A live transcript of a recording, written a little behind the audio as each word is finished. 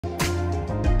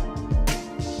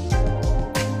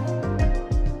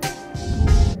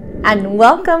And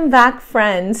welcome back,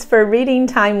 friends, for Reading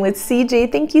Time with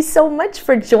CJ. Thank you so much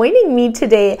for joining me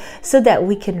today so that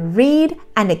we can read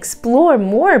and explore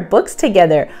more books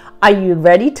together. Are you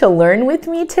ready to learn with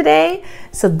me today?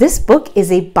 So this book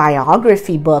is a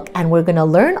biography book, and we're going to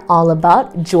learn all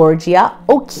about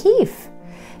Georgiaokeeffe.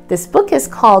 This book is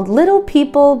called Little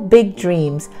People, Big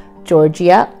Dreams,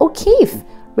 Georgiaokeeffe,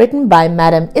 written by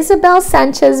Madam Isabel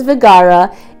Sanchez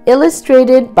Vegara,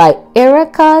 illustrated by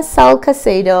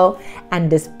Salcedo,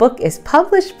 and this book is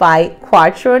published by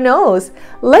quartoknows.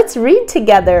 Let's read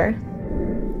together.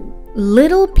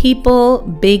 Little People,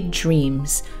 Big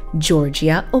Dreams,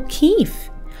 Georgiaokeeffe,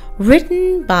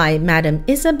 written by Madam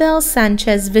Isabel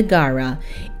Sanchez Vegara,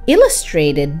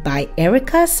 illustrated by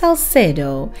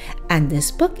Salcedo, and this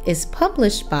book is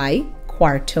published by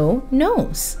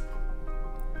quartoknows.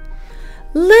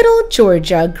 Little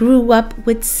Georgia grew up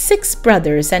with 6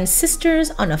 brothers and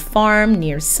sisters on a farm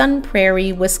near Sun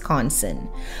Prairie, Wisconsin.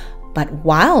 But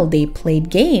while they played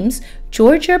games,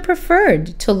 Georgia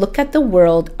preferred to look at the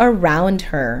world around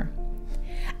her.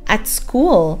 At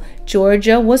school,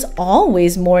 Georgia was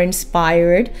always more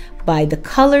inspired by the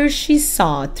colors she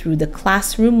saw through the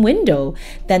classroom window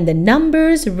than the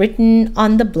numbers written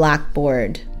on the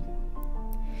blackboard.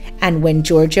 And when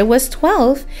Georgia was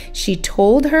 12, she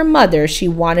told her mother she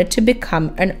wanted to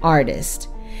become an artist.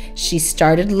 She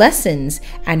started lessons,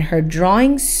 and her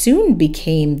drawings soon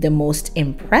became the most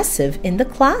impressive in the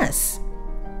class.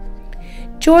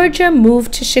 Georgia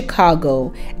moved to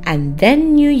Chicago and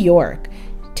then New York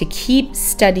to keep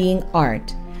studying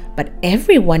art, but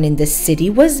everyone in the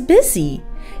city was busy.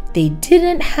 They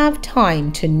didn't have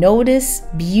time to notice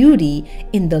beauty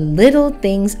in the little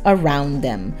things around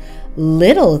them.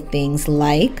 Little things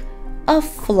like a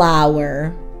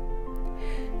flower.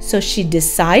 So she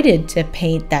decided to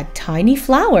paint that tiny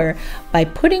flower by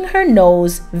putting her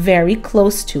nose very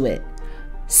close to it.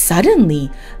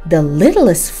 Suddenly, the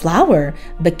littlest flower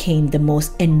became the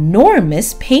most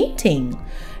enormous painting.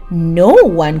 No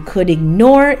one could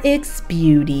ignore its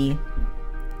beauty.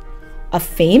 A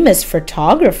famous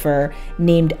photographer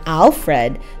named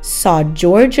Alfred saw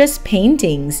Georgia's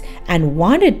paintings and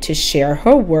wanted to share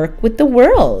her work with the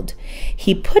world.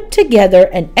 He put together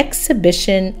an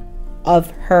exhibition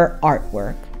of her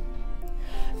artwork.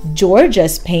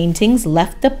 Georgia's paintings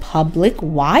left the public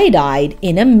wide-eyed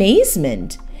in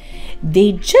amazement.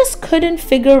 They just couldn't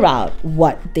figure out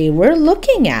what they were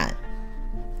looking at.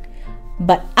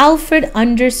 But Alfred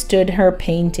understood her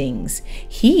paintings.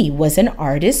 He was an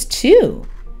artist too.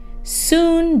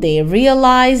 Soon they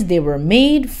realized they were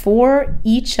made for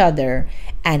each other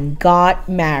and got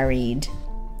married.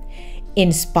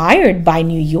 Inspired by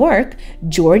New York,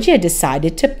 Georgia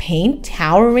decided to paint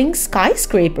towering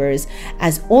skyscrapers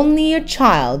as only a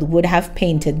child would have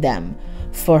painted them.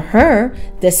 For her,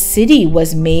 the city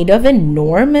was made of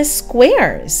enormous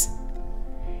squares.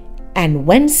 And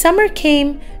when summer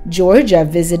came, Georgia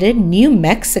visited New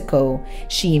Mexico.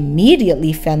 She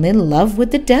immediately fell in love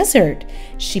with the desert.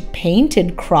 She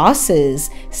painted crosses,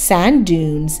 sand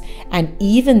dunes, and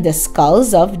even the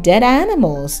skulls of dead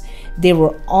animals. They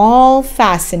were all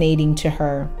fascinating to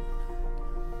her.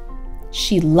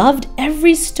 She loved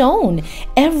every stone,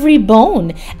 every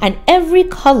bone, and every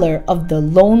color of the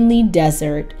lonely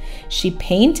desert. She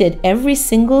painted every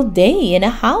single day in a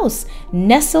house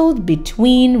nestled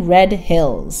between red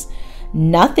hills.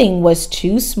 Nothing was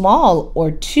too small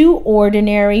or too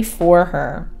ordinary for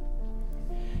her.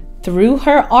 Through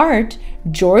her art,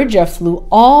 Georgia flew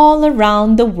all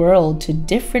around the world to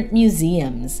different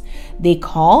museums. They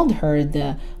called her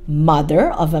the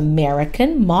mother of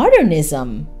American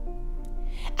modernism.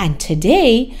 And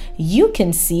today, you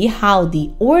can see how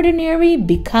the ordinary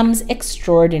becomes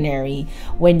extraordinary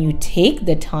when you take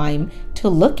the time to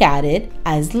look at it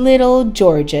as little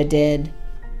Georgia did.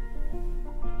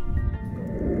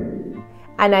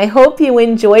 And I hope you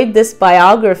enjoyed this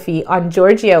biography on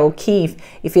Georgiaokeeffe.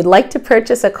 If you'd like to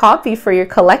purchase a copy for your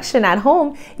collection at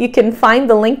home, you can find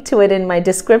the link to it in my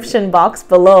description box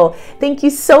below. Thank you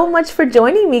so much for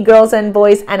joining me, girls and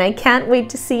boys, and I can't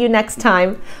wait to see you next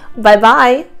time.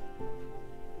 Bye-bye.